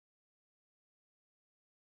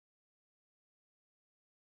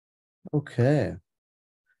Okay.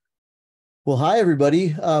 Well, hi,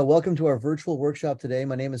 everybody. Welcome to our virtual workshop today.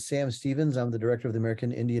 My name is Sam Stevens. I'm the director of the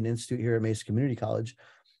American Indian Institute here at Mesa Community College.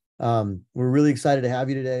 We're really excited to have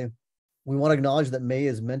you today. We want to acknowledge that May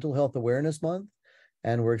is Mental Health Awareness Month,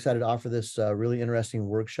 and we're excited to offer this really interesting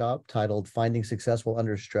workshop titled Finding Success While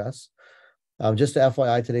Under Stress. Just to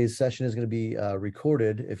FYI, today's session is going to be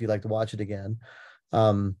recorded if you'd like to watch it again.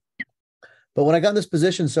 But when I got in this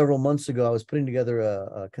position several months ago, I was putting together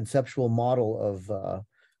a conceptual model of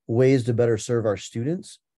ways to better serve our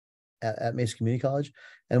students at Mesa Community College.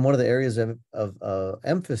 And one of the areas of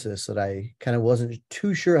emphasis that I kind of wasn't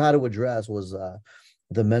too sure how to address was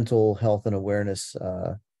the mental health and awareness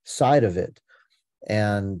side of it.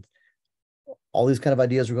 And all these kind of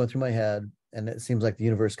ideas were going through my head. And it seems like the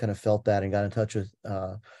universe kind of felt that and got in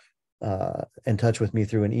touch with me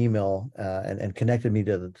through an email and connected me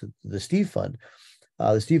to the Steve Fund.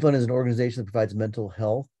 The Steve Fund is an organization that provides mental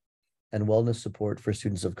health and wellness support for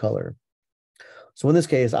students of color. So in this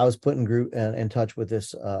case, I was put in touch with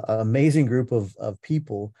this amazing group of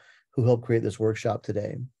people who helped create this workshop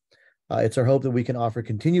today. It's our hope that we can offer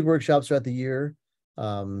continued workshops throughout the year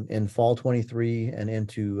in fall 23 and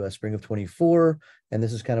into spring of 24. And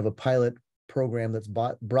this is kind of a pilot program that's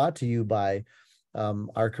brought to you by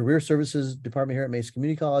our Career Services Department here at Mesa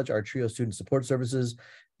Community College, our TRIO Student Support Services,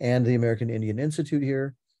 and the American Indian Institute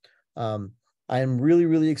here. I am really,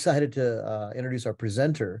 really excited to introduce our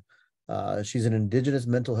presenter. She's an Indigenous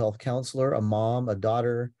mental health counselor, a mom, a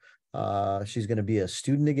daughter. She's going to be a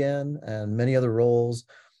student again and many other roles.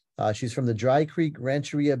 She's from the Dry Creek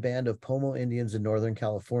Rancheria Band of Pomo Indians in Northern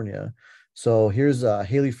California. So here's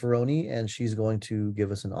Haley Ferroni, and she's going to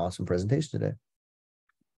give us an awesome presentation today.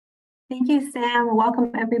 Thank you, Sam.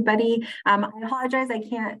 Welcome, everybody. I apologize, I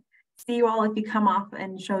can't see you all if you come off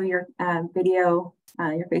and show your video,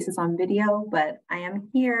 your faces on video, but I am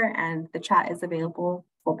here and the chat is available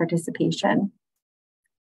for participation.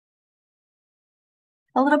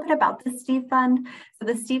 A little bit about the Steve Fund. So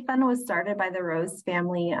the Steve Fund was started by the Rose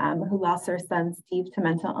family who lost their son Steve to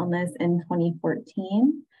mental illness in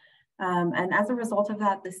 2014. And as a result of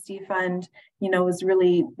that, the Steve Fund,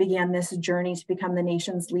 began this journey to become the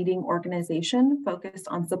nation's leading organization focused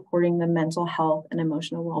on supporting the mental health and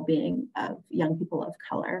emotional well-being of young people of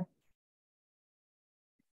color.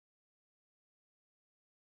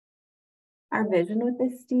 Our vision with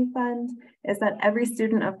this Steve Fund is that every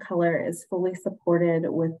student of color is fully supported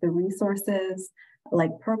with the resources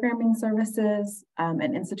like programming services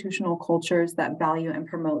and institutional cultures that value and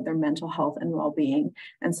promote their mental health and well-being.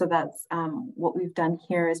 And so that's what we've done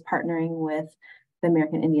here is partnering with the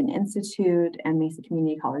American Indian Institute and Mesa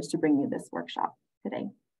Community College to bring you this workshop today.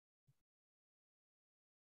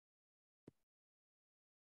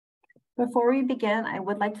 Before we begin, I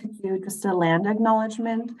would like to do just a land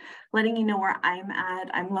acknowledgement, letting you know where I'm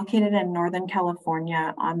at. I'm located in Northern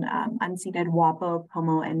California on unceded Wapo,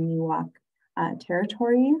 Pomo, and Miwok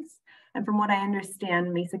territories. And from what I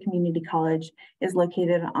understand, Mesa Community College is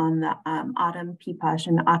located on the O'odham, Peepash,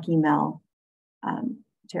 and Akimel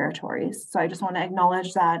territories. So I just want to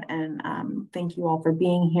acknowledge that and thank you all for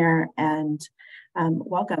being here and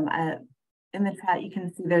welcome. In the chat, you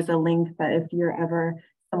can see there's a link that if you're ever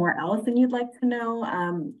somewhere else and you'd like to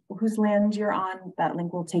know whose land you're on, that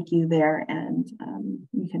link will take you there and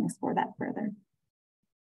you can explore that further.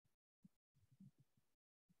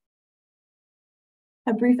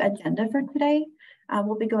 A brief agenda for today.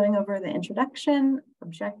 We'll be going over the introduction,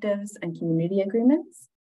 objectives, and community agreements.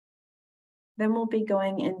 Then we'll be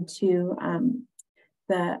going into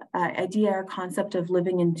the idea or concept of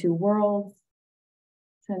living in two worlds,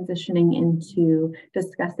 transitioning into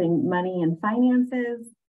discussing money and finances,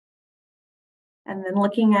 and then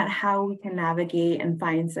looking at how we can navigate and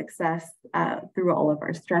find success through all of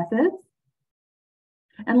our stresses.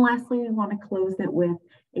 And lastly, we want to close it with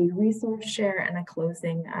a resource share and a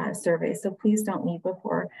closing survey. So please don't leave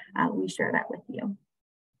before we share that with you.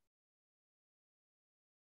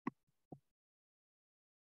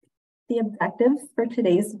 The objectives for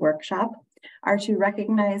today's workshop are to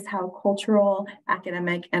recognize how cultural,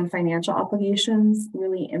 academic, and financial obligations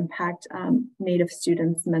really impact Native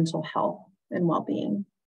students' mental health and well-being.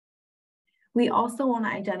 We also want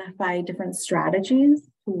to identify different strategies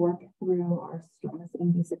to work through our stress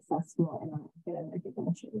and be successful in our academic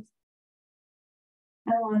adventures.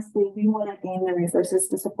 And lastly, we want to gain the resources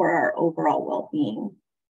to support our overall well-being.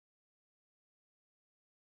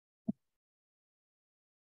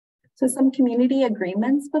 So some community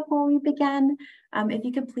agreements before we begin. If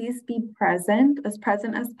you could please be present as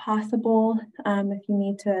possible. If you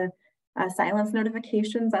need to silence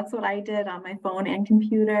notifications. That's what I did on my phone and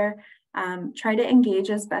computer. Try to engage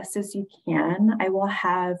as best as you can. I will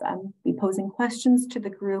have be posing questions to the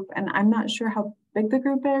group, and I'm not sure how big the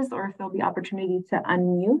group is or if there'll be opportunity to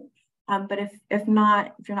unmute. But if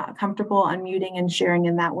not, if you're not comfortable unmuting and sharing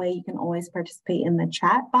in that way, you can always participate in the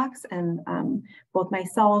chat box, and both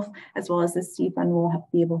myself as well as the Steve Fund will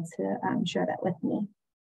be able to share that with me.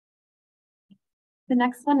 The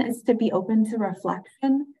next one is to be open to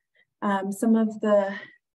reflection. Some of the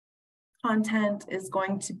content is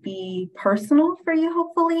going to be personal for you,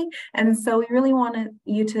 hopefully. And so we really wanted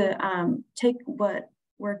you to take what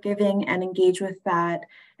we're giving and engage with that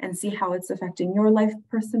and see how it's affecting your life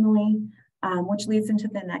personally, which leads into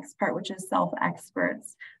the next part, which is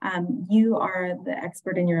self-experts. You are the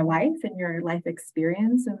expert in your life and your life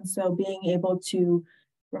experience. And so being able to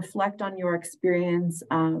reflect on your experience,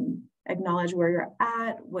 acknowledge where you're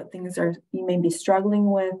at, what things are you may be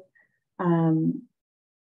struggling with, to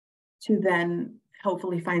then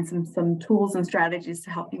hopefully find some tools and strategies to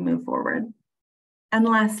help you move forward. And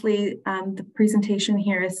lastly, the presentation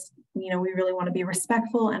here is, we really want to be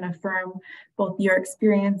respectful and affirm both your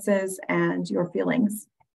experiences and your feelings.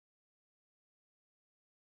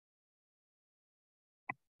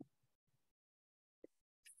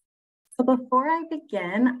 So before I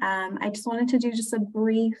begin, I just wanted to do just a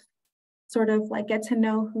brief sort of like get to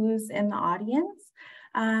know who's in the audience.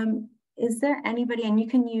 Is there anybody, and you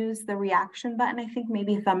can use the reaction button, I think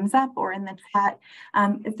maybe thumbs up or in the chat.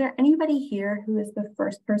 Is there anybody here who is the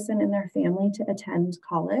first person in their family to attend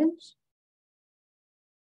college?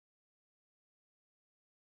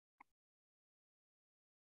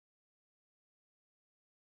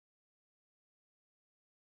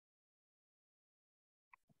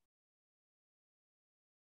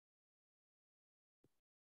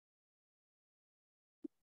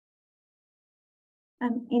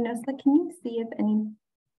 So can you see if any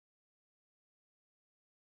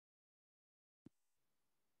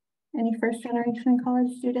first generation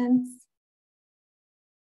college students?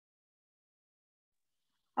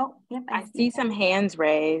 Oh, yep. I see some hands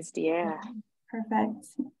raised. Yeah. Perfect.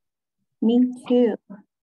 Me too.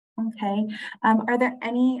 Okay. Are there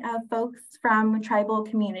any folks from tribal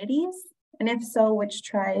communities? And if so, which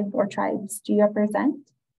tribe or tribes do you represent?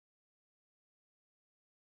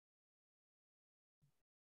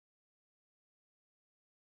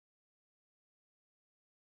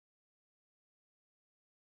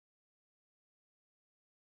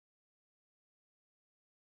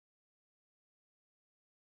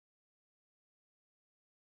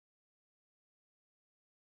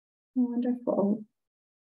 Wonderful.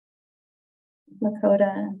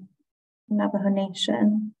 Lakota, Navajo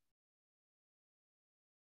Nation.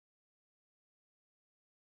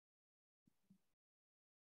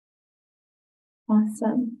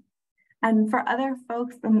 Awesome. And for other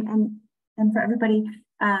folks and for everybody,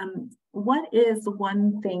 what is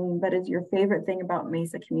one thing that is your favorite thing about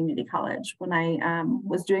Mesa Community College? When I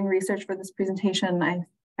was doing research for this presentation,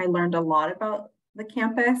 I learned a lot about the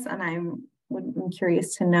campus, and I'm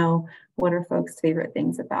curious to know what are folks' favorite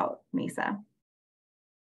things about Mesa.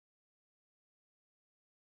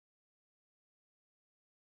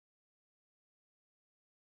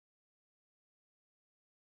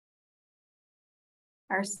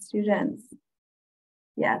 Our students.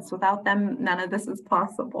 Yes, without them, none of this is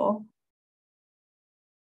possible.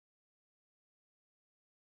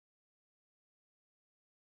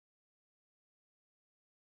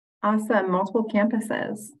 Awesome, multiple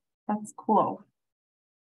campuses. That's cool.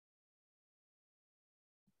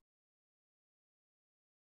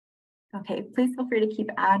 Okay, please feel free to keep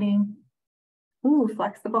adding. Ooh,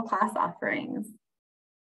 flexible class offerings.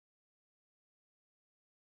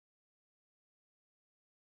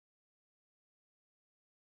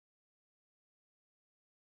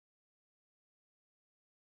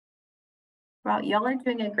 Well, y'all are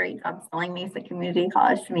doing a great job selling Mesa Community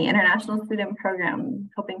College to me. International Student Program,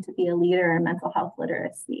 hoping to be a leader in mental health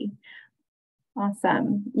literacy.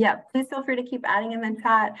 Awesome. Yeah, please feel free to keep adding in the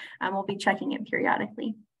chat. We'll be checking it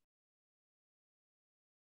periodically.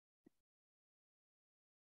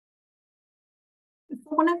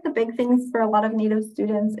 So one of the big things for a lot of Native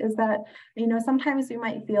students is that, sometimes we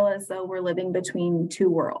might feel as though we're living between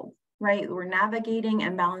two worlds, right? We're navigating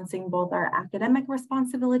and balancing both our academic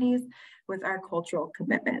responsibilities with our cultural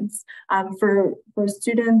commitments. For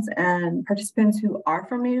students and participants who are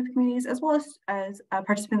from Native communities, as well as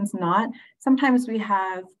participants not, sometimes we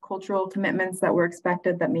have cultural commitments that we're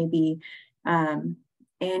expected that may be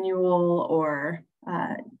annual or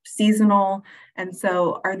seasonal. And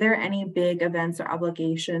so are there any big events or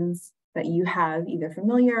obligations that you have either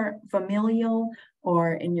familial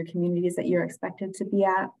or in your communities that you're expected to be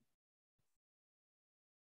at.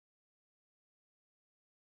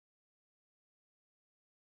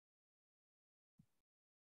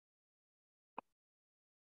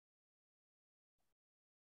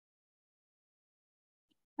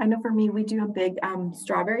 I know for me, we do a big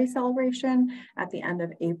strawberry celebration at the end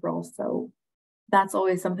of April. So that's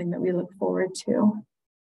always something that we look forward to.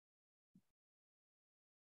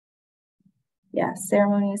 Yes,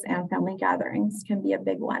 ceremonies and family gatherings can be a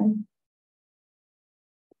big one.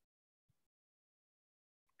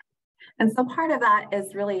 And so part of that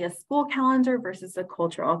is really a school calendar versus a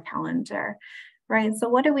cultural calendar, right? So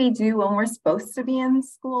what do we do when we're supposed to be in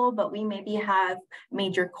school, but we maybe have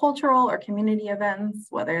major cultural or community events,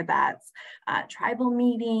 whether that's tribal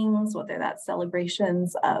meetings, whether that's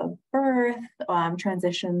celebrations of birth,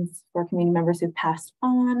 transitions for community members who've passed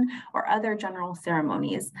on, or other general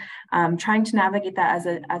ceremonies. Trying to navigate that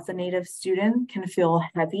as a Native student can feel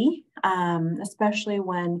heavy, especially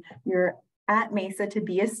when you're at Mesa to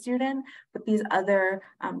be a student, but these other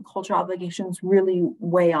cultural obligations really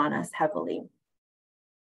weigh on us heavily.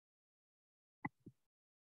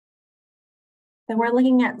 Then we're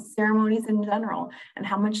looking at ceremonies in general and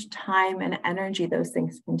how much time and energy those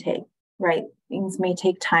things can take, right? Things may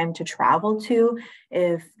take time to travel to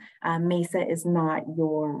if Mesa is not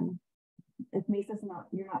you're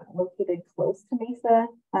not located close to Mesa,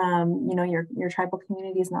 you know, your tribal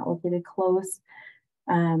community is not located close.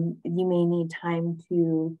 You may need time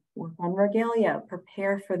to work on regalia,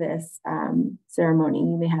 prepare for this ceremony.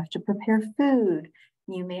 You may have to prepare food.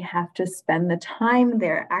 You may have to spend the time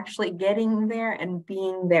there, actually getting there and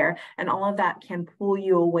being there. And all of that can pull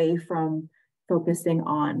you away from focusing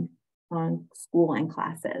on school and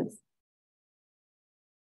classes.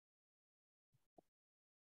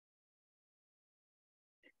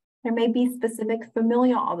 There may be specific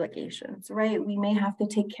familial obligations, right? We may have to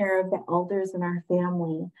take care of the elders in our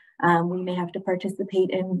family. We may have to participate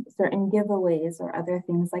in certain giveaways or other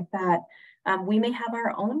things like that. We may have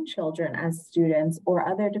our own children as students or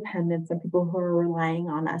other dependents and people who are relying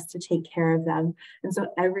on us to take care of them. And so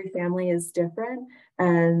every family is different.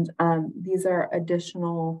 And these are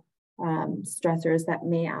additional stressors that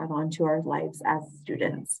may add on to our lives as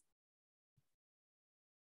students.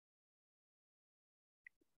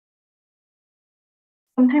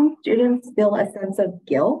 Sometimes students feel a sense of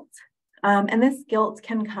guilt, and this guilt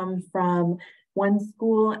can come from one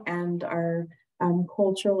school and our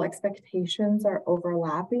cultural expectations are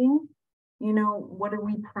overlapping. You know, what are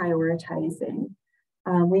we prioritizing?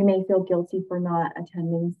 We may feel guilty for not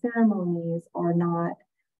attending ceremonies or not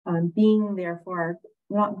being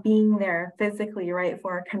there physically, right,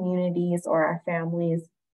 for our communities or our families.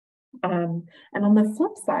 And on the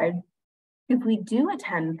flip side, if we do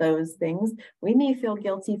attend those things, we may feel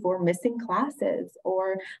guilty for missing classes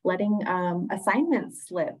or letting assignments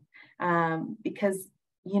slip because,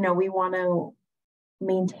 you know, we want to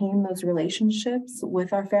maintain those relationships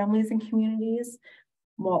with our families and communities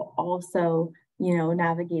while also, you know,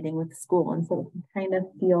 navigating with school. And so it can kind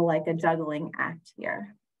of feel like a juggling act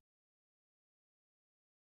here.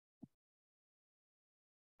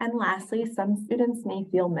 And lastly, some students may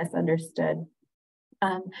feel misunderstood.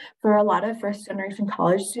 For a lot of first generation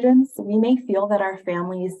college students, we may feel that our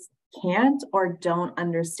families can't or don't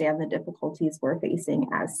understand the difficulties we're facing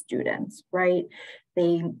as students, right?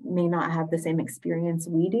 They may not have the same experience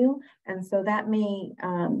we do. And so that may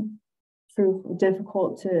prove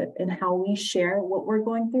difficult in how we share what we're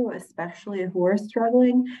going through, especially if we're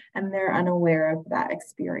struggling and they're unaware of that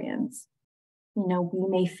experience. You know, we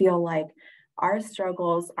may feel like our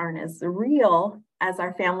struggles aren't as real as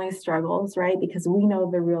our family struggles, right? Because we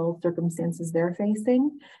know the real circumstances they're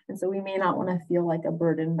facing. And so we may not want to feel like a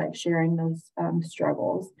burden by sharing those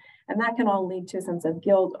struggles. And that can all lead to a sense of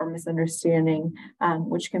guilt or misunderstanding,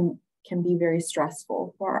 which can be very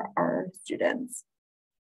stressful for our students.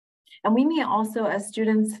 And we may also, as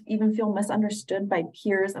students, even feel misunderstood by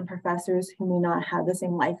peers and professors who may not have the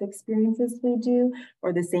same life experiences we do,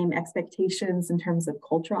 or the same expectations in terms of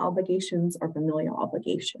cultural obligations or familial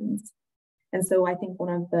obligations. And so I think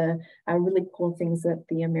one of the really cool things that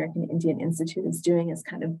the American Indian Institute is doing is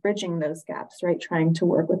kind of bridging those gaps, right? Trying to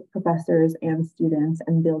work with professors and students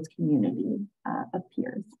and build community of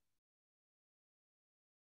peers.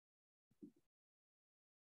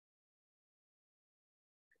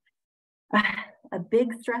 A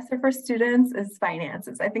big stressor for students is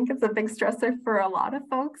finances. I think it's a big stressor for a lot of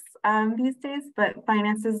folks these days, but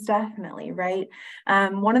finances definitely, right?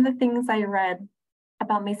 One of the things I read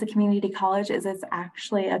about Mesa Community College is it's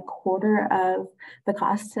actually a quarter of the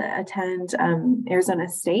cost to attend Arizona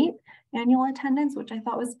State. annual attendance, which I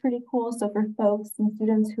thought was pretty cool. So for folks and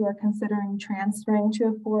students who are considering transferring to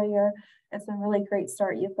a four-year, it's a really great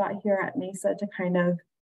start you've got here at Mesa to kind of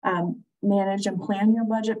manage and plan your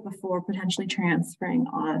budget before potentially transferring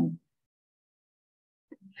on.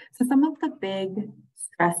 So some of the big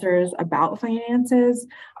stressors about finances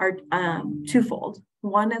are twofold.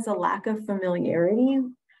 One is a lack of familiarity,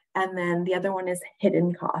 and then the other one is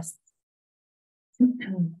hidden costs.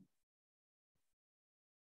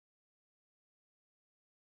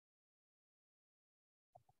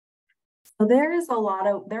 So there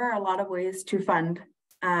are a lot of ways to fund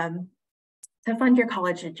your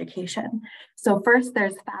college education. So first,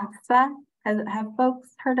 there's FAFSA. Have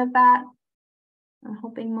folks heard of that? I'm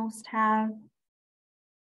hoping most have.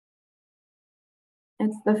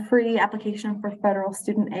 It's the free application for federal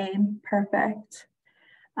student aid. Perfect.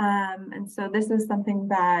 And so this is something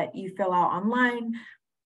that you fill out online.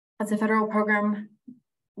 It's a federal program,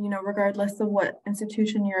 regardless of what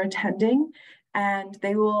institution you're attending. And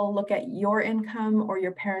they will look at your income or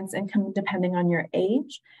your parents' income, depending on your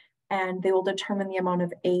age. And they will determine the amount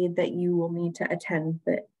of aid that you will need to attend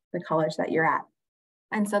the college that you're at.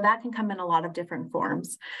 And so that can come in a lot of different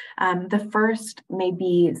forms. The first may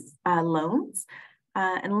be loans.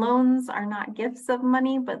 And loans are not gifts of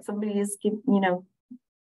money, but the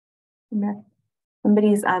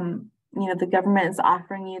government is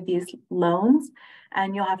offering you these loans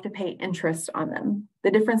and you'll have to pay interest on them.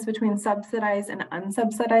 The difference between subsidized and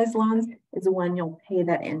unsubsidized loans is when you'll pay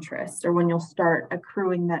that interest or when you'll start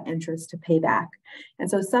accruing that interest to pay back. And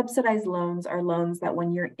so subsidized loans are loans that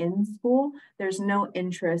when you're in school, there's no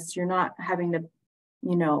interest. You're not having to,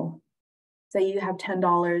 say you have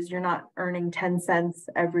 $10, you're not earning 10 cents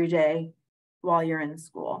every day while you're in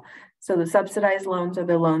school. So the subsidized loans are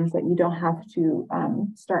the loans that you don't have to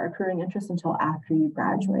start accruing interest until after you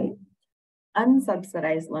graduate.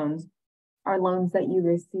 Unsubsidized loans are loans that you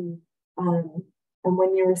receive, and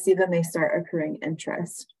when you receive them, they start accruing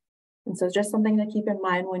interest. And so just something to keep in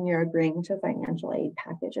mind when you're agreeing to financial aid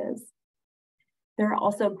packages. There are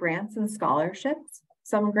also grants and scholarships.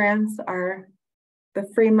 Some grants are the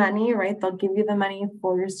free money, right? They'll give you the money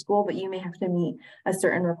for your school, but you may have to meet a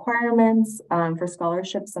certain requirements for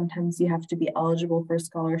scholarships. Sometimes you have to be eligible for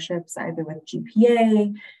scholarships either with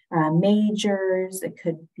GPA, majors, it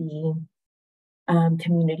could be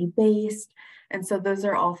community-based. And so those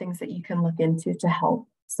are all things that you can look into to help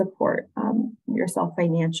support yourself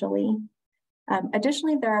financially.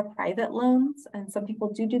 Additionally, there are private loans, and some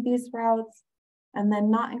people do these routes. And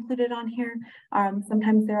then not included on here,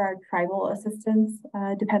 sometimes there are tribal assistance.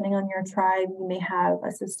 Depending on your tribe, you may have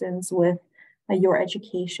assistance with your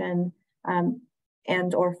education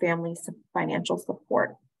and or family financial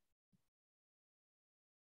support.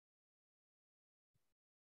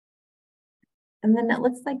 And then it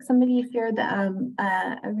looks like somebody shared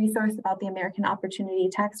a resource about the American Opportunity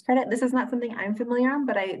Tax Credit. This is not something I'm familiar on,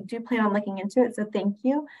 but I do plan on looking into it, so thank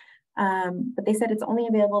you. But they said it's only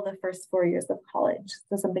available the first 4 years of college,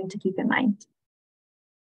 so something to keep in mind.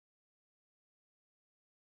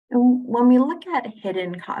 And when we look at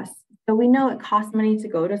hidden costs, so we know it costs money to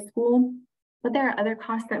go to school, but there are other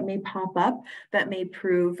costs that may pop up that may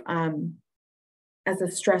prove as a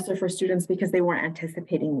stressor for students because they weren't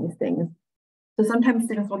anticipating these things. So sometimes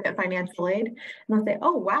students will get financial aid and they'll say,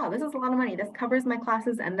 oh, wow, this is a lot of money. This covers my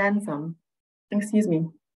classes and then some. Excuse me.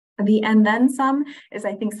 The and then some is,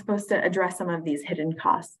 I think, supposed to address some of these hidden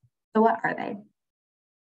costs. So what are they?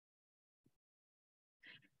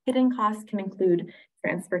 Hidden costs can include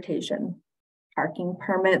transportation, parking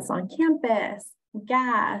permits on campus,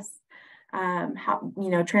 gas,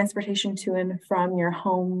 transportation to and from your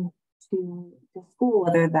home to school,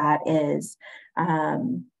 whether that is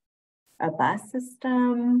a bus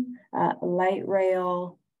system, light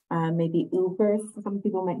rail, maybe Ubers. Some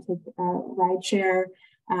people might take rideshare.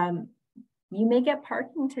 You may get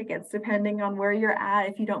parking tickets depending on where you're at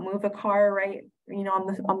if you don't move a car right,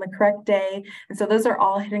 on the correct day. And so those are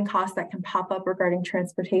all hidden costs that can pop up regarding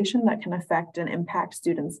transportation that can affect and impact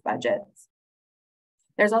students' budgets.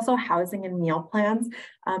 There's also housing and meal plans.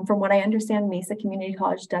 From what I understand, Mesa Community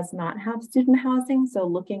College does not have student housing. So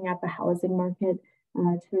looking at the housing market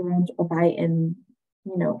to rent or buy in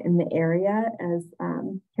the area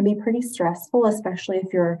can be pretty stressful, especially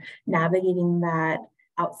if you're navigating that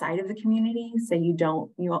outside of the community. Say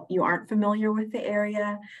you aren't familiar with the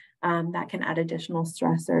area, that can add additional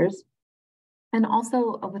stressors. And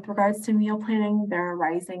also with regards to meal planning, there are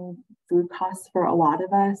rising food costs for a lot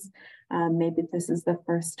of us. Maybe this is the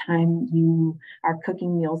first time you are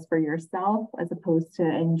cooking meals for yourself as opposed to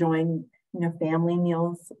enjoying family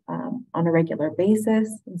meals on a regular basis.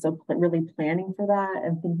 And so really planning for that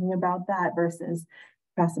and thinking about that versus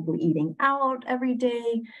possibly eating out every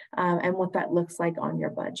day and what that looks like on your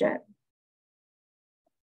budget.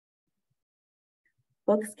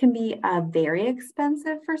 Books can be very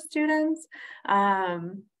expensive for students,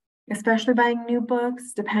 especially buying new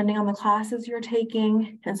books, depending on the classes you're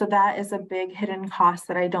taking. And so that is a big hidden cost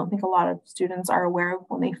that I don't think a lot of students are aware of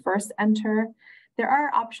when they first enter. There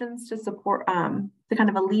are options to support, to kind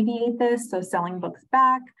of alleviate this. So selling books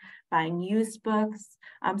back, buying used books.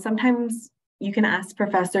 Sometimes you can ask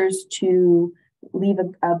professors to leave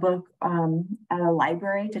a book at a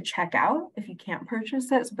library to check out if you can't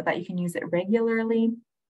purchase it, but that you can use it regularly.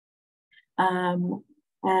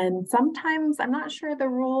 And sometimes, I'm not sure the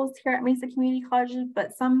rules here at Mesa Community College,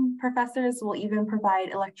 but some professors will even provide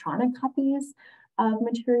electronic copies of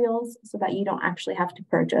materials so that you don't actually have to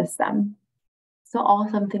purchase them. So all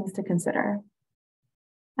some things to consider.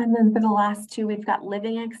 And then for the last two, we've got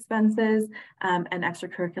living expenses and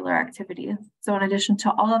extracurricular activities. So in addition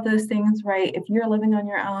to all of those things, right, if you're living on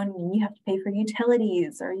your own and you have to pay for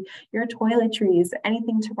utilities or your toiletries,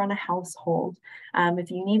 anything to run a household, if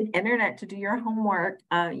you need internet to do your homework,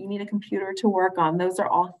 you need a computer to work on, those are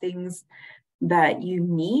all things that you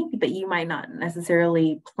need, but you might not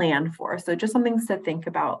necessarily plan for. So just some things to think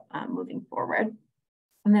about moving forward.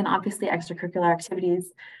 And then obviously extracurricular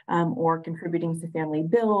activities or contributing to family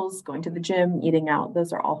bills, going to the gym, eating out,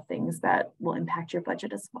 those are all things that will impact your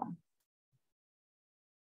budget as well.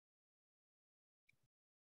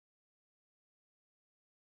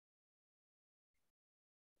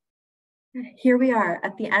 Here we are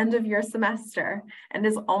at the end of your semester and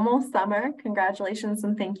it's almost summer. Congratulations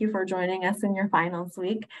and thank you for joining us in your finals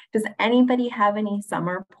week. Does anybody have any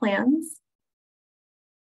summer plans?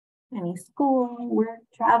 Any school, work,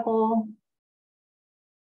 travel?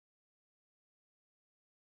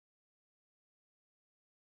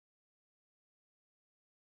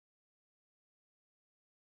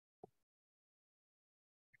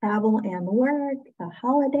 Travel and work, a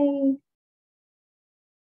holiday.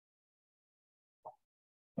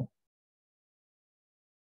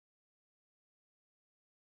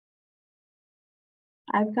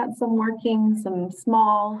 I've got some working, some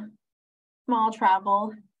small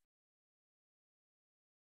travel.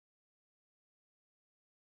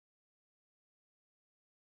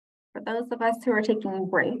 For those of us who are taking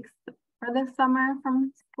breaks for this summer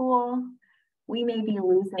from school, we may be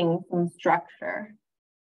losing some structure,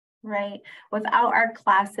 right? Without our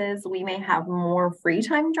classes, we may have more free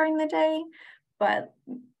time during the day, but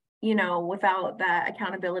without that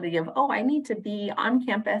accountability of, oh, I need to be on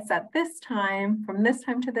campus at this time, from this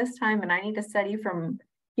time to this time, and I need to study from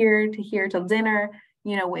here to here till dinner,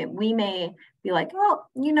 we may be like, oh,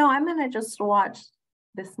 I'm gonna just watch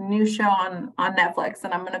this new show on Netflix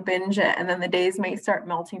and I'm going to binge it, and then the days may start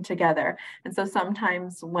melting together. And so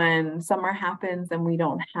sometimes when summer happens and we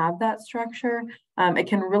don't have that structure, it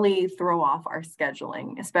can really throw off our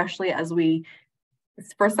scheduling, especially as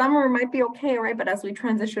for summer it might be okay, right? But as we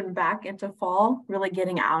transition back into fall, really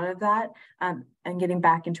getting out of that and getting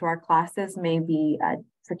back into our classes may be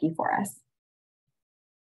tricky for us.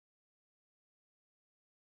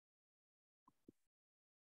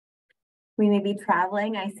 We may be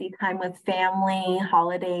traveling. I see time with family,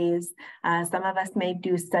 holidays. Some of us may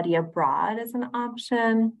do study abroad as an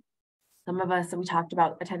option. Some of us, we talked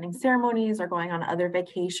about attending ceremonies or going on other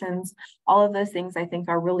vacations. All of those things I think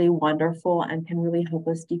are really wonderful and can really help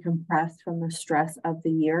us decompress from the stress of the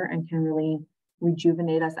year and can really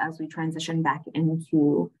rejuvenate us as we transition back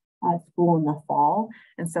into school in the fall.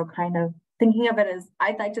 And so kind of thinking of it as,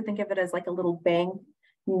 I'd like to think of it as like a little bank.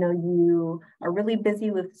 You are really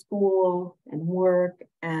busy with school and work,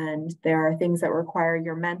 and there are things that require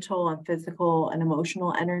your mental and physical and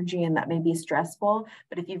emotional energy, and that may be stressful.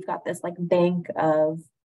 But if you've got this like bank of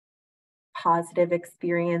positive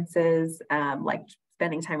experiences, like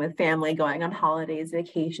spending time with family, going on holidays,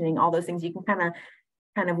 vacationing, all those things, you can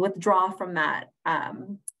kind of withdraw from that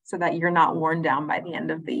so that you're not worn down by the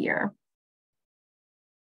end of the year.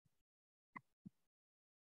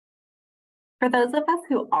 For those of us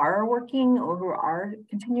who are working or who are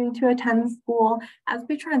continuing to attend school, as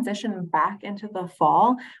we transition back into the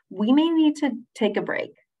fall, we may need to take a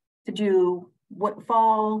break. To do what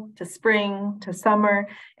fall to spring to summer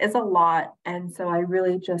is a lot. And so I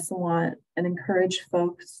really just want and encourage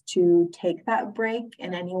folks to take that break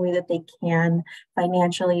in any way that they can,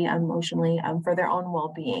 financially, emotionally, for their own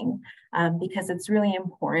well-being, because it's really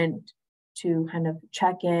important to kind of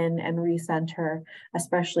check in and recenter,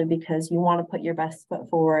 especially because you want to put your best foot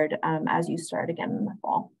forward as you start again in the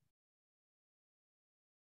fall.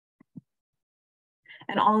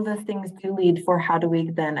 And all of those things do lead for how do we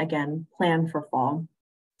then again plan for fall.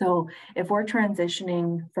 So if we're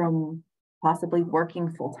transitioning from possibly working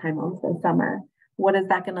full-time over the summer, what is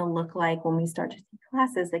that going to look like when we start to take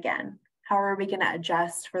classes again? How are we going to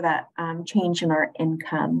adjust for that change in our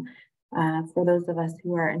income? For those of us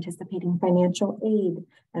who are anticipating financial aid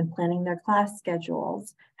and planning their class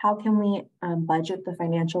schedules, how can we budget the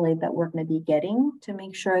financial aid that we're going to be getting to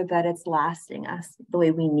make sure that it's lasting us the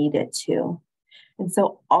way we need it to? And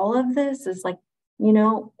so all of this is like, you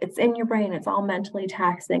know, it's in your brain, it's all mentally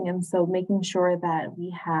taxing. And so making sure that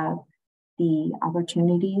we have the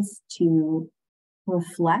opportunities to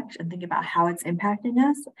reflect and think about how it's impacting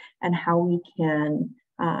us and how we can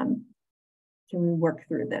we work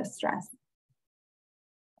through this stress.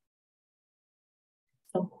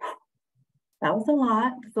 So that was a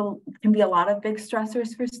lot. So it can be a lot of big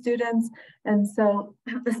stressors for students. And so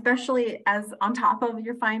especially as on top of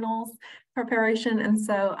your finals preparation. And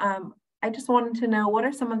so I just wanted to know, what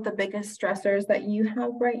are some of the biggest stressors that you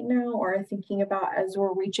have right now or are thinking about as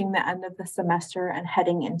we're reaching the end of the semester and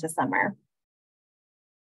heading into summer?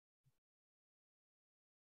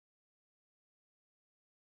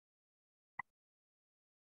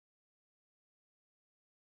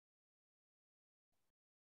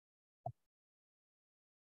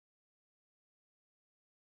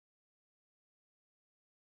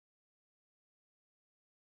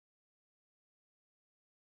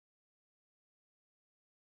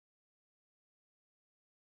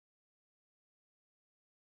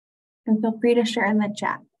 And feel free to share in the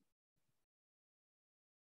chat.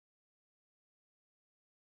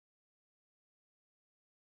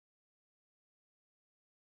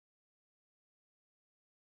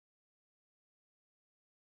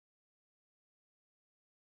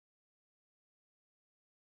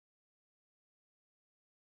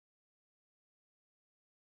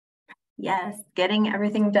 Yes, getting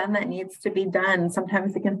everything done that needs to be done.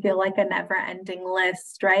 Sometimes it can feel like a never-ending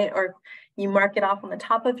list, right? Or you mark it off on the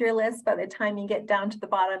top of your list. By the time you get down to the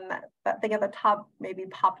bottom, that thing at the top maybe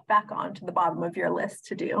popped back onto the bottom of your list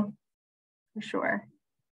to do, for sure.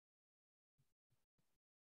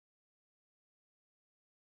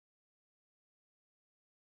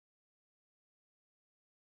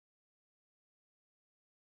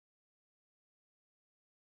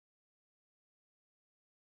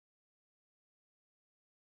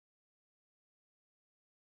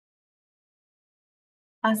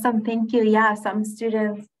 Awesome, thank you. Yeah, some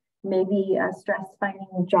students may be stressed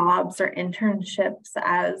finding jobs or internships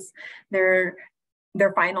as their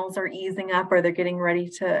finals are easing up or they're getting ready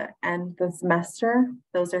to end the semester.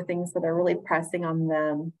 Those are things that are really pressing on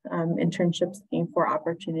them. Internships, looking for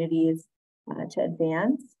opportunities to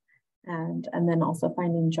advance, and then also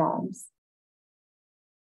finding jobs.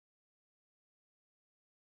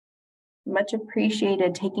 Much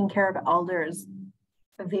appreciated. Taking care of elders.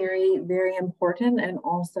 Very, very important and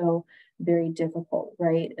also very difficult,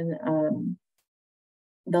 right? And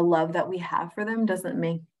the love that we have for them doesn't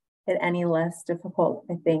make it any less difficult,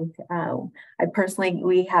 I think.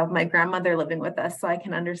 We have my grandmother living with us, so I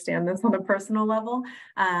can understand this on a personal level.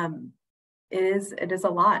 It is a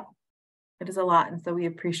lot. It is a lot. And so we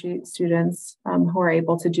appreciate students who are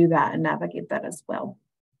able to do that and navigate that as well.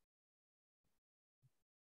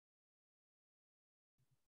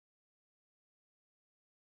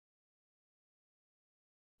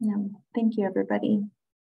 Yeah, thank you, everybody.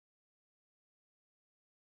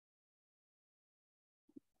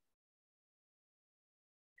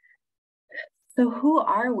 So who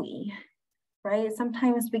are we, right?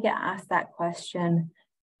 Sometimes we get asked that question.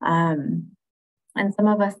 And some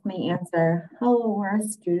of us may answer, oh, we're a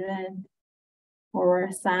student, or we're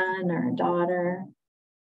a son or a daughter.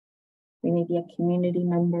 We may be a community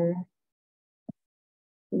member.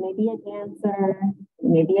 We may be a dancer. We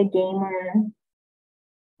may be a gamer.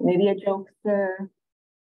 We may be a jokester.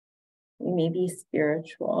 We may be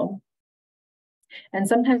spiritual. And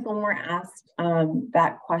sometimes when we're asked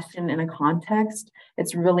that question in a context,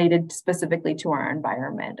 it's related specifically to our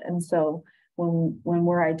environment. And so when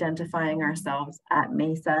we're identifying ourselves at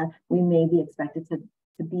Mesa, we may be expected to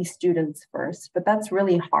be students first, but that's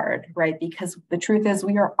really hard, right? Because the truth is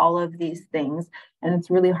we are all of these things, and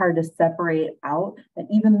it's really hard to separate out that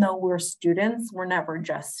even though we're students, we're never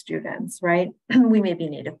just students, right? We may be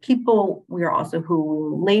Native people, we are also who we're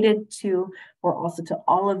related to, we're also to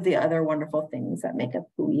all of the other wonderful things that make up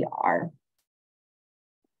who we are.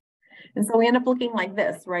 And so we end up looking like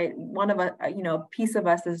this, right? One of us, a piece of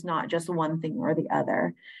us is not just one thing or the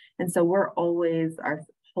other. And so we're always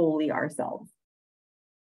wholly ourselves.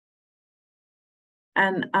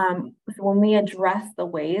 And so when we address the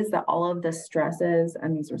ways that all of the stresses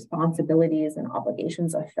and these responsibilities and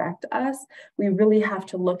obligations affect us, we really have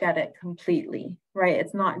to look at it completely, right?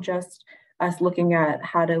 It's not just us looking at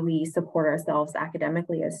how do we support ourselves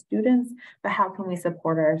academically as students, but how can we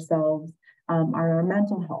support ourselves, our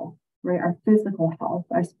mental health, right? Our physical health,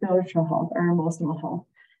 our spiritual health, our emotional health,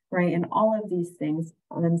 right? And all of these things.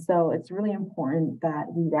 And so it's really important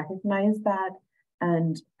that we recognize that.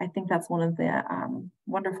 And I think that's one of the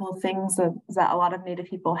wonderful things is that a lot of Native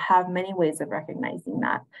people have many ways of recognizing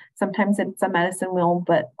that. Sometimes it's a medicine wheel,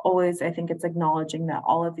 but always I think it's acknowledging that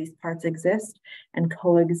all of these parts exist and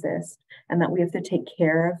coexist, and that we have to take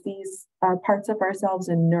care of these parts of ourselves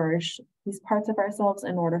and nourish these parts of ourselves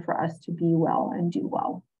in order for us to be well and do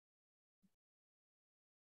well.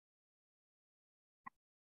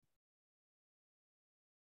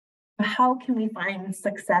 How can we find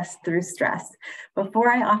success through stress? Before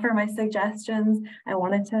I offer my suggestions, I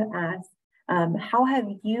wanted to ask, how have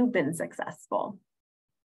you been successful?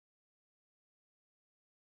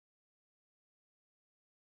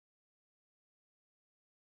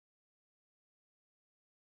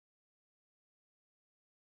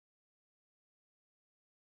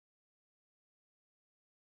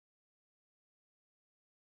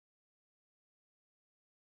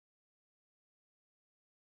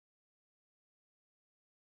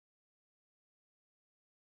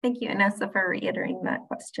 Thank you, Inessa, for reiterating that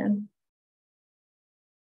question.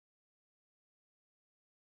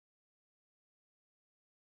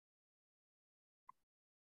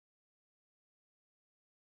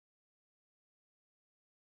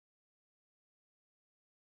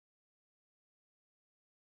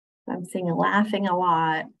 I'm seeing laughing a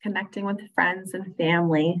lot, connecting with friends and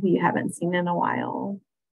family who you haven't seen in a while.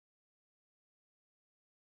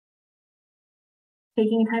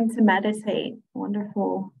 Taking time to meditate,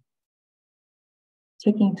 wonderful.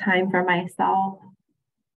 Taking time for myself,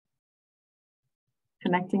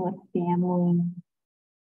 connecting with family.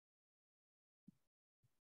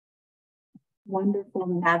 Wonderful,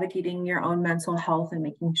 navigating your own mental health and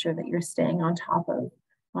making sure that you're staying on top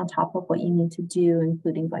of what you need to do,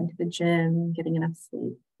 including going to the gym, getting enough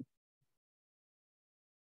sleep.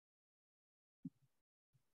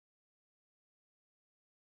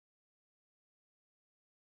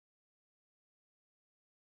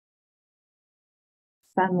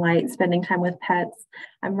 Sunlight, spending time with pets.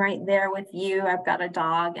 I'm right there with you. I've got a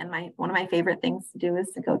dog, and one of my favorite things to do is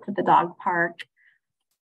to go to the dog park.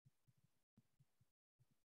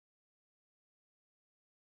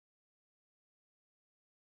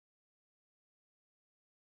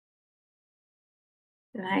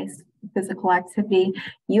 Nice physical activity.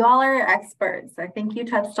 You all are experts. I think you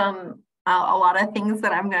touched on a lot of things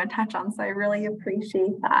that I'm going to touch on, so I really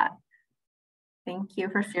appreciate that. Thank you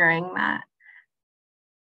for sharing that.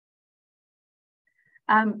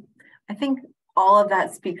 I think all of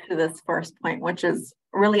that speaks to this first point, which is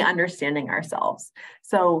really understanding ourselves.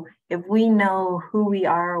 So if we know who we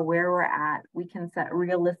are, where we're at, we can set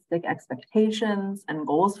realistic expectations and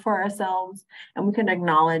goals for ourselves, and we can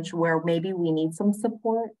acknowledge where maybe we need some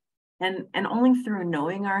support. And only through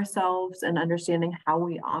knowing ourselves and understanding how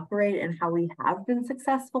we operate and how we have been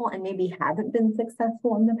successful and maybe haven't been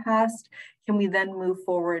successful in the past, can we then move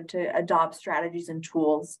forward to adopt strategies and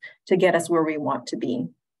tools to get us where we want to be.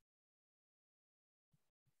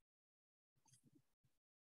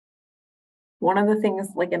 One of the things,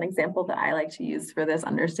 like an example that I like to use for this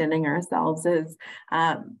understanding ourselves is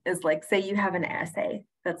like, say you have an essay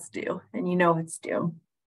that's due and you know it's due.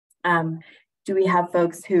 Do we have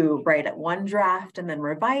folks who write at one draft and then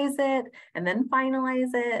revise it and then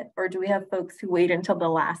finalize it? Or do we have folks who wait until the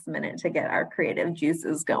last minute to get our creative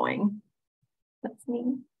juices going? That's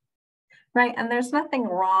me, right? And there's nothing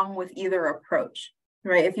wrong with either approach,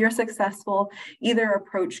 right? If you're successful, either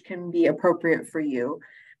approach can be appropriate for you.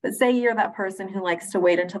 But say you're that person who likes to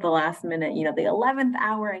wait until the last minute, you know, the 11th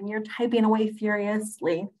hour, and you're typing away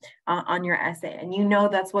furiously on your essay, and you know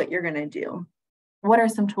that's what you're going to do. What are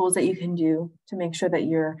some tools that you can do to make sure that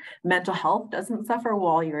your mental health doesn't suffer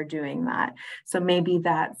while you're doing that? So maybe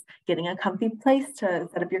that's getting a comfy place to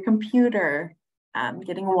set up your computer,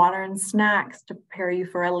 getting water and snacks to prepare you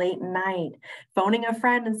for a late night, phoning a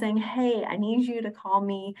friend and saying, hey, I need you to call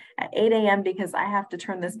me at 8 a.m. because I have to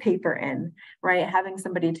turn this paper in, right? Having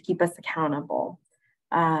somebody to keep us accountable.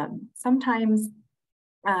 Sometimes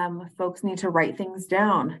folks need to write things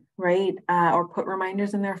down, right? Or put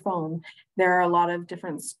reminders in their phone. There are a lot of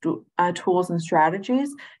different tools and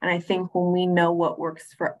strategies. And I think when we know what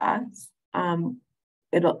works for us,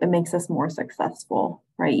 it makes us more successful,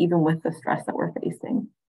 right? Even with the stress that we're facing.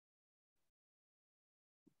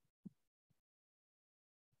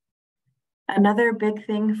 Another big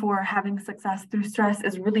thing for having success through stress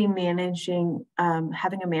is really managing,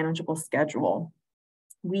 having a manageable schedule.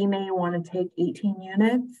 We may want to take 18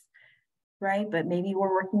 units, right? But maybe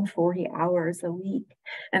we're working 40 hours a week.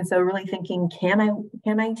 And so really thinking, can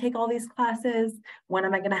I take all these classes? When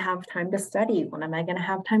am I going to have time to study? When am I going to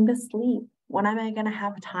have time to sleep? When am I going to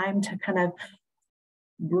have time to kind of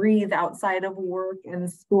breathe outside of work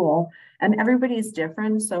and school? And everybody's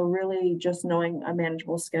different. So really just knowing a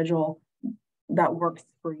manageable schedule that works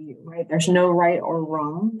for you, right? There's no right or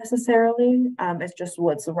wrong necessarily. It's just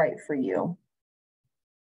what's right for you.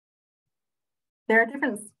 There are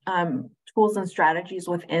different tools and strategies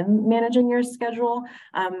within managing your schedule.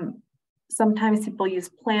 Sometimes people use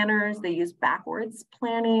planners, they use backwards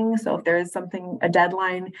planning. So if there is something, a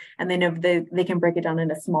deadline, and they know they can break it down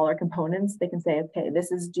into smaller components, they can say, okay,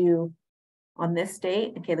 this is due on this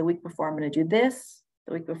date. Okay, the week before I'm going to do this,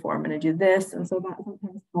 the week before I'm going to do this. And so that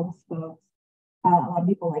sometimes helps folks. A lot of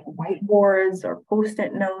people like whiteboards or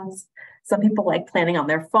post-it notes. Some people like planning on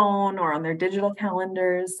their phone or on their digital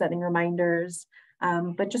calendars, setting reminders,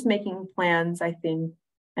 but just making plans, I think,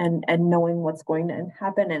 and knowing what's going to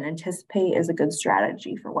happen and anticipate is a good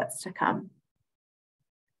strategy for what's to come.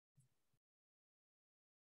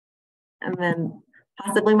 And then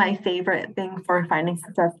possibly my favorite thing for finding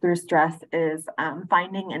success through stress is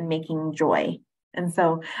finding and making joy. And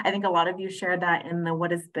so I think a lot of you shared that in the what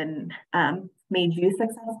has been made you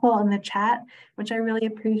successful in the chat, which I really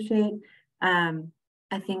appreciate.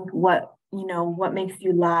 I think what makes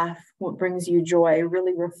you laugh, what brings you joy,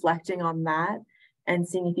 really reflecting on that and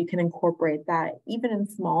seeing if you can incorporate that even in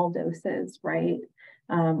small doses, right,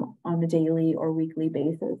 on a daily or weekly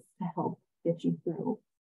basis to help get you through.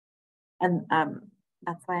 And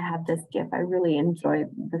that's why I have this GIF. I really enjoy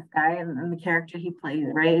this guy and the character he plays,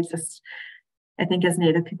 right? It's just, I think as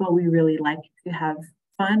Native people, we really like to have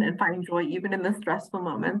fun and find joy even in the stressful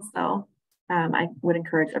moments. So I would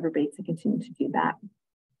encourage everybody to continue to do that.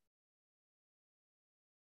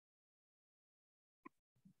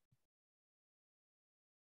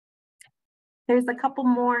 There's a couple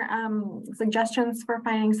more suggestions for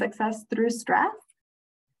finding success through stress.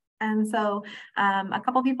 And so a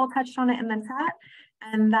couple people touched on it in the chat,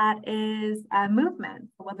 and that is movement,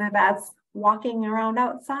 whether that's walking around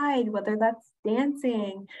outside, whether that's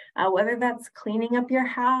dancing, whether that's cleaning up your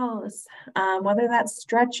house, whether that's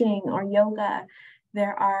stretching or yoga.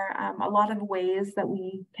 There are a lot of ways that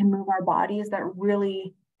we can move our bodies that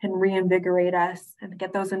really can reinvigorate us and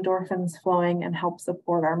get those endorphins flowing and help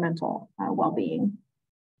support our mental well-being.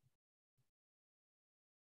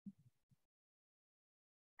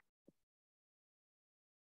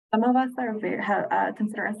 Some of us are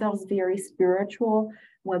consider ourselves very spiritual,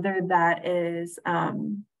 whether that is,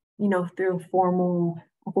 through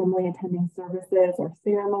formally attending services or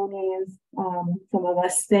ceremonies. Some of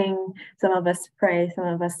us sing, some of us pray, some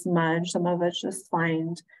of us smudge, some of us just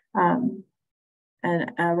find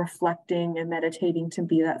and reflecting and meditating to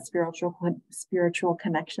be that spiritual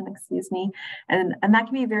connection, and that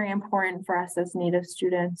can be very important for us as Native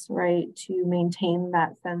students, right, to maintain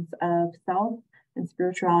that sense of self and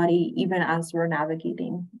spirituality, even as we're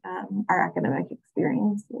navigating our academic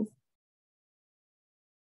experiences.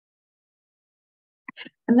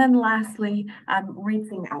 And then lastly,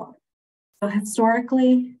 reaching out. So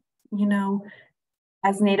historically,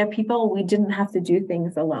 as Native people, we didn't have to do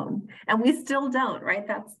things alone, and we still don't, right?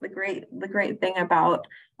 That's the great thing about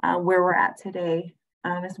where we're at today,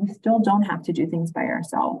 is we still don't have to do things by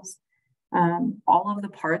ourselves. All of the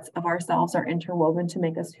parts of ourselves are interwoven to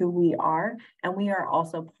make us who we are, and we are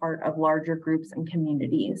also part of larger groups and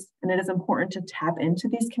communities. And it is important to tap into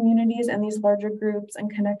these communities and these larger groups and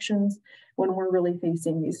connections when we're really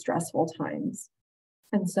facing these stressful times.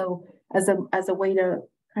 And so as a way to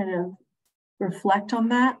kind of reflect on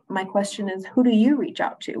that, my question is, who do you reach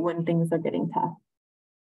out to when things are getting tough?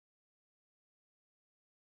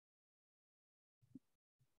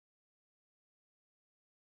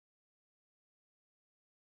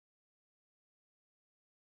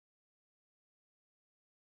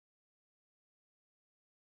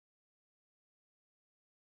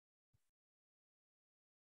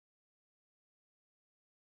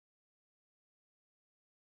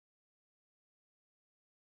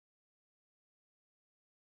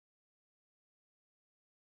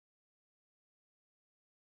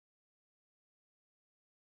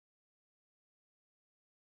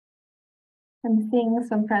 I'm seeing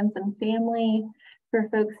some friends and family. For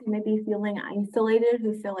folks who may be feeling isolated,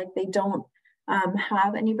 who feel like they don't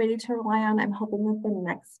have anybody to rely on, I'm hoping that the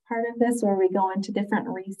next part of this, where we go into different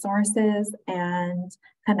resources and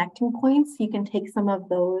connecting points, you can take some of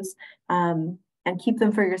those and keep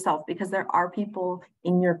them for yourself, because there are people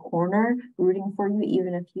in your corner rooting for you,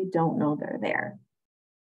 even if you don't know they're there.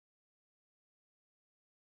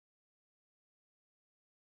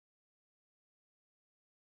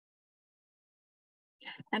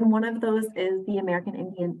 And one of those is the American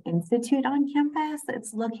Indian Institute on campus.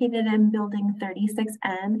 It's located in building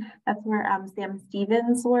 36N. That's where Sam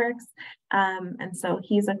Stevens works. And so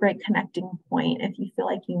he's a great connecting point if you feel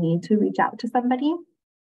like you need to reach out to somebody.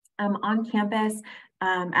 On campus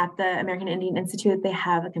at the American Indian Institute, they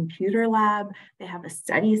have a computer lab, they have a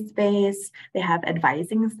study space, they have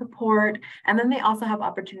advising support, and then they also have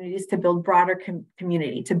opportunities to build broader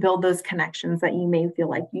community, to build those connections that you may feel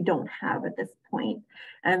like you don't have at this point.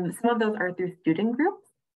 And some of those are through student groups.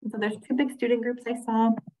 So there's two big student groups I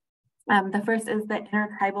saw. The first is the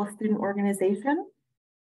Intertribal Student Organization.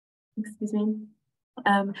 Excuse me.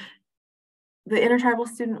 The Intertribal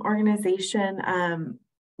Student Organization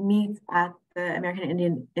meets at the American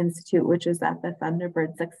Indian Institute, which is at the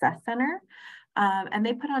Thunderbird Success Center. And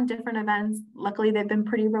they put on different events. Luckily, they've been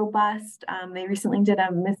pretty robust. They recently did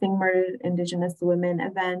a missing murdered Indigenous women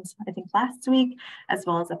event, I think last week, as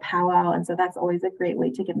well as a powwow. And so that's always a great way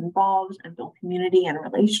to get involved and build community and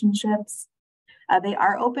relationships. They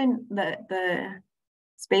are open, the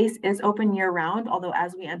space is open year round, although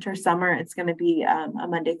as we enter summer, it's going to be a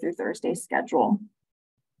Monday through Thursday schedule.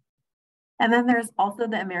 And then there's also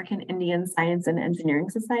the American Indian Science and Engineering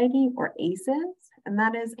Society, or ACES, and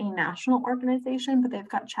that is a national organization, but they've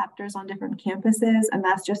got chapters on different campuses, and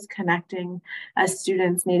that's just connecting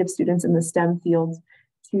students, Native students in the STEM fields,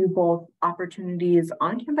 to both opportunities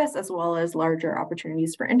on campus as well as larger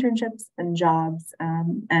opportunities for internships and jobs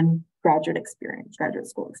and graduate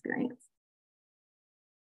school experience.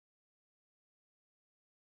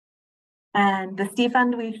 And the Steve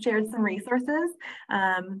Fund, we've shared some resources,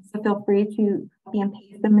 so feel free to copy and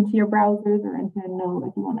paste them into your browsers or into a note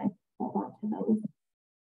if you want to hold on to those.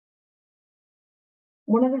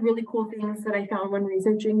 One of the really cool things that I found when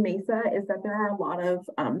researching Mesa is that there are a lot of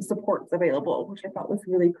supports available, which I thought was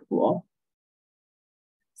really cool.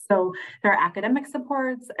 So there are academic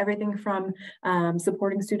supports, everything from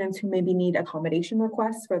supporting students who maybe need accommodation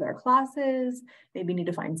requests for their classes, maybe need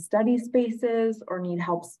to find study spaces, or need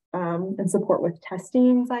help and support with testing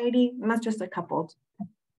anxiety. And that's just a couple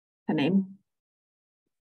to name.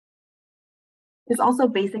 There's also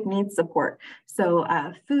basic needs support. So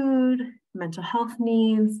food, mental health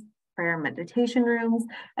needs, prayer and meditation rooms.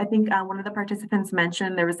 I think one of the participants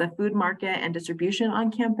mentioned there was a food market and distribution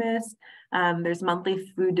on campus. There's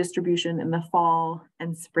monthly food distribution in the fall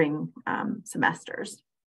and spring semesters.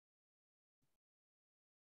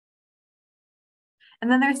 And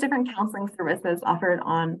then there's different counseling services offered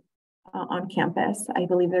on campus. I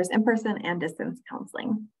believe there's in-person and distance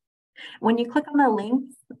counseling. When you click on the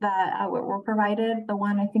links that were provided, the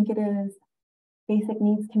one I think it is Basic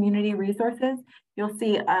Needs Community Resources, you'll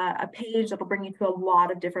see a page that'll bring you to a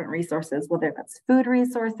lot of different resources, whether that's food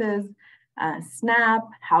resources, SNAP,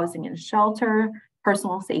 housing and shelter,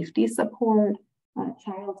 personal safety support,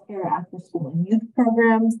 child care, after school and youth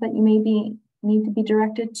programs that you need to be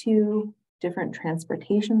directed to, different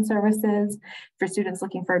transportation services for students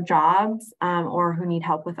looking for jobs or who need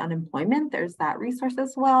help with unemployment. There's that resource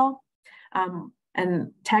as well.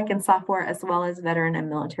 And tech and software, as well as veteran and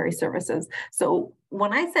military services. So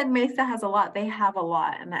when I said Mesa has a lot, they have a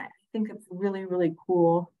lot. And I think it's really, really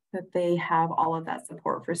cool that they have all of that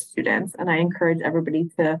support for students. And I encourage everybody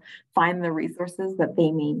to find the resources that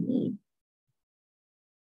they may need.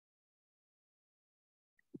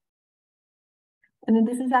 And then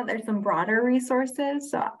this is how there's some broader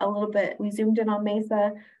resources. So a little bit, we zoomed in on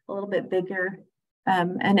Mesa, a little bit bigger.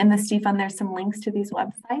 And in the Steve Fund, there's some links to these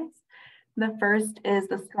websites. The first is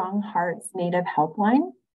the Strong Hearts Native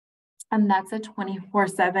Helpline, and that's a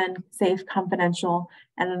 24/7 safe, confidential,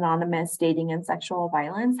 and anonymous dating and sexual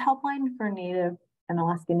violence helpline for Native and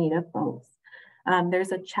Alaska Native folks.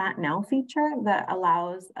 There's a chat now feature that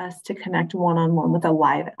allows us to connect one-on-one with a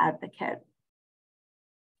live advocate.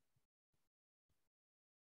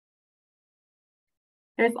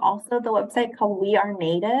 There's also the website called We Are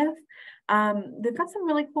Native. They've got some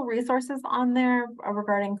really cool resources on there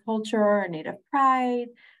regarding culture, Native pride,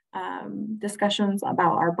 discussions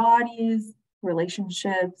about our bodies,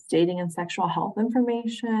 relationships, dating and sexual health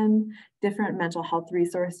information, different mental health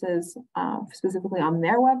resources, specifically on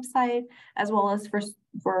their website, as well as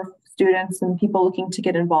for students and people looking to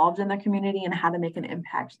get involved in their community and how to make an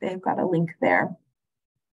impact. They've got a link there.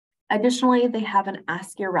 Additionally, they have an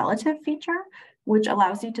Ask Your Relative feature, which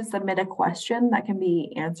allows you to submit a question that can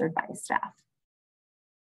be answered by staff.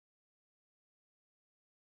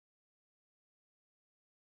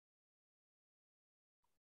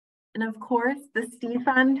 And of course, the Steve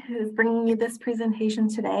Fund, who's bringing you this presentation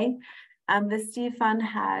today. The Steve Fund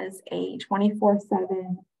has a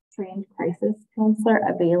 24/7 trained crisis counselor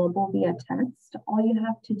available via text. All you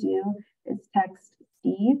have to do is text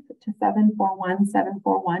Steve to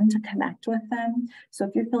 741-741 to connect with them. So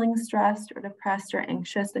if you're feeling stressed or depressed or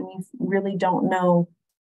anxious and you really don't know,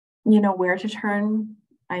 where to turn,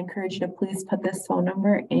 I encourage you to please put this phone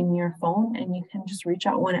number in your phone and you can just reach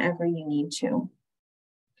out whenever you need to.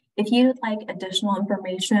 If you'd like additional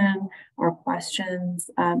information or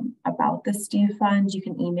questions about the Steve Fund, you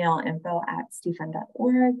can email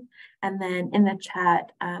info@stevefund.org. And then in the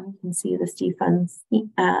chat, you can see the Steve Fund's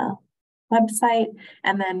website.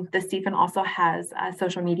 And then the Steve Fund also has a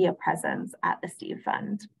social media presence at the Steve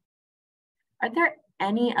Fund. Are there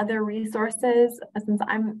any other resources, since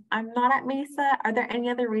I'm not at Mesa, are there any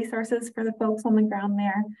other resources for the folks on the ground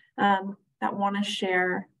there that want to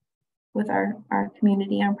share with our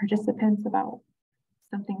community and participants about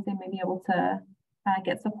some things they may be able to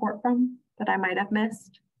get support from that I might have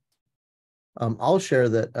missed? I'll share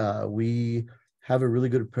that we have a really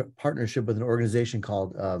good partnership with an organization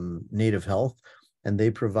called Native Health, and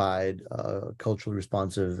they provide culturally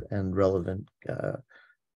responsive and relevant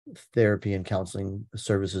therapy and counseling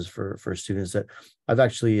services for students. That I've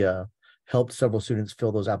actually helped several students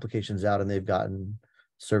fill those applications out, and they've gotten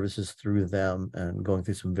services through them and going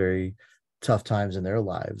through some very tough times in their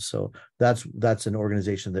lives. So that's an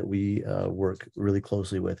organization that we work really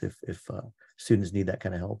closely with if students need that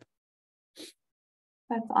kind of help.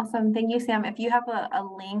 That's awesome. Thank you, Sam. If you have a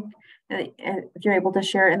link, if you're able to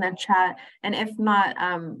share it in the chat, and if not,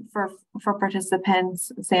 for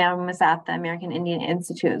participants, Sam is at the American Indian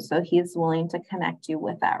Institute, so he's willing to connect you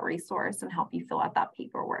with that resource and help you fill out that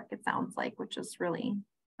paperwork, it sounds like, which is really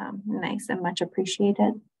nice and much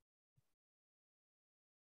appreciated.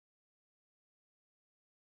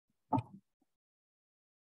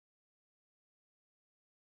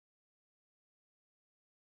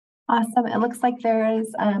 Awesome. It looks like there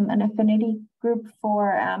is an affinity group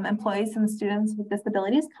for employees and students with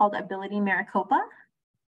disabilities called Ability Maricopa,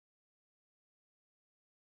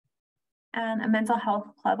 and a mental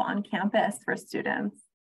health club on campus for students.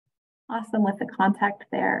 Awesome, with the contact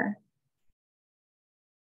there.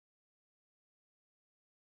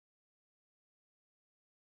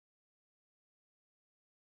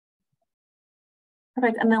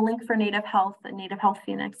 Perfect. And the link for Native Health and Native Health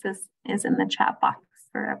Phoenix is in the chat box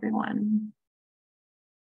for everyone.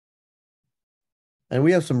 And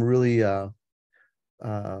we have some really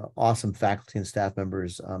awesome faculty and staff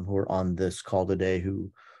members who are on this call today,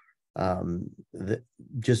 who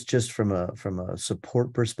just from a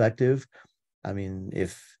support perspective, I mean,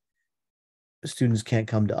 if students can't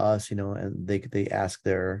come to us, and they ask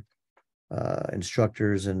their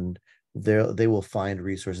instructors, and they will find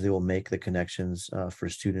resources. They will make the connections for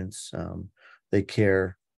students. They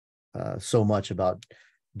care so much about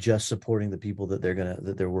just supporting the people that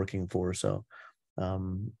they're working for. So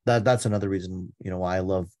that's another reason, why I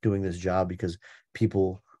love doing this job, because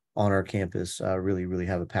people on our campus really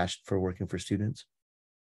have a passion for working for students.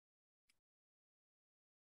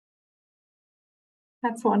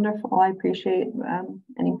 That's wonderful. I appreciate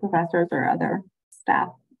any professors or other staff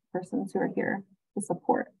persons who are here to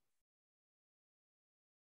support.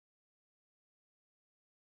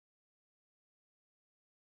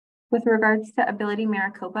 With regards to Ability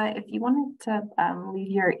Maricopa, if you wanted to leave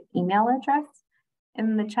your email address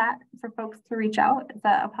in the chat for folks to reach out, is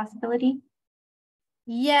that a possibility?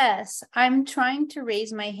 Yes, I'm trying to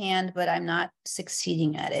raise my hand, but I'm not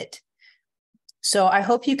succeeding at it. So I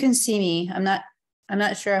hope you can see me. I'm not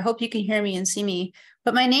sure. I hope you can hear me and see me.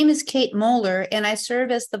 But my name is Kate Moeller, and I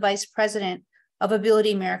serve as the Vice President of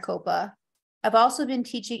Ability Maricopa. I've also been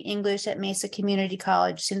teaching English at Mesa Community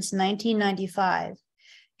College since 1995.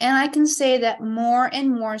 And I can say that more and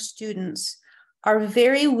more students are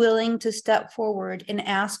very willing to step forward and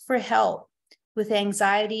ask for help with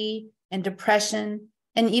anxiety and depression,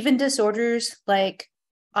 and even disorders like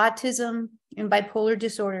autism and bipolar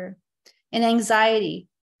disorder and anxiety.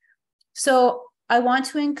 So I want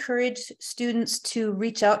to encourage students to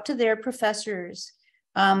reach out to their professors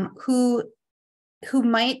who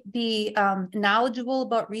might be knowledgeable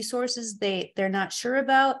about resources they're not sure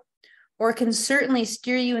about, or can certainly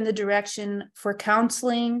steer you in the direction for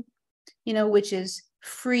counseling, which is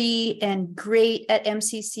free and great at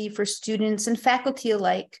MCC for students and faculty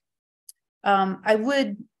alike. I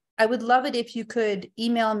would love it if you could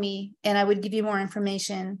email me and I would give you more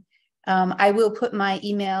information. I will put my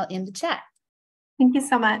email in the chat. Thank you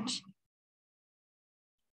so much.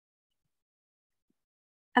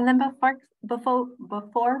 And then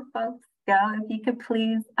before folks go. If you could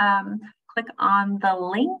please click on the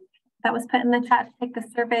link that was put in the chat to take the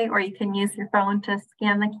survey, or you can use your phone to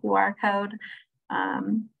scan the QR code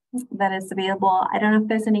that is available. I don't know if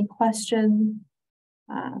there's any questions,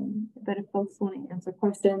 but if folks want to answer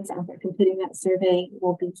questions after completing that survey,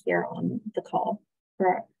 we'll be here on the call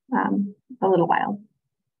for a little while.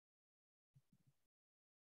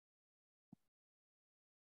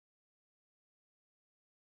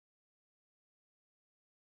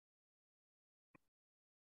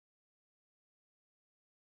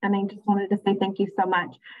 And I just wanted to say thank you so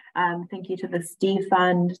much. Thank you to the Steve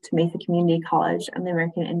Fund, to Mesa Community College, and the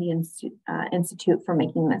American Indian Institute for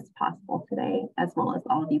making this possible today, as well as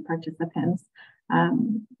all of you participants.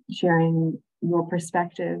 Sharing your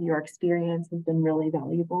perspective, your experience has been really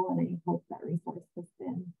valuable, and I hope that resource has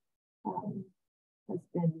been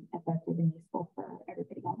effective and useful for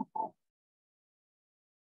everybody on the call.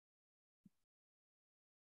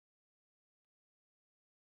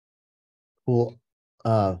 Cool.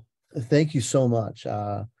 Thank you so much.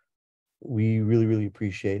 We really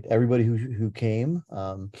appreciate everybody who came.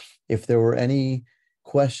 If there were any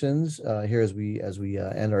questions here as we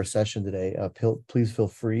end our session today, please feel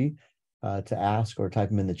free to ask or type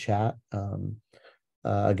them in the chat.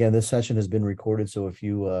 Again, this session has been recorded, so if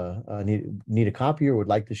you need a copy or would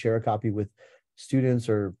like to share a copy with students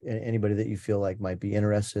or anybody that you feel like might be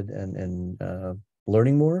interested in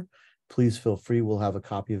learning more, please feel free. We'll have a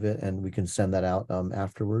copy of it and we can send that out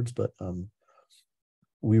afterwards. But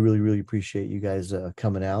we really appreciate you guys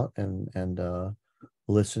coming out and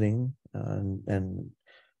listening, and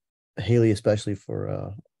Haley especially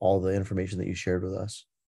for all the information that you shared with us.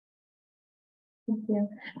 Thank you.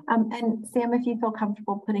 And Sam, if you feel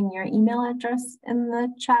comfortable putting your email address in the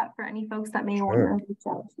chat for any folks that may want to reach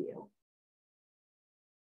out to you.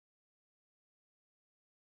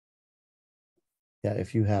 Yeah,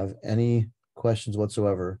 if you have any questions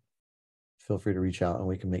whatsoever, feel free to reach out and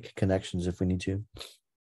we can make connections if we need to.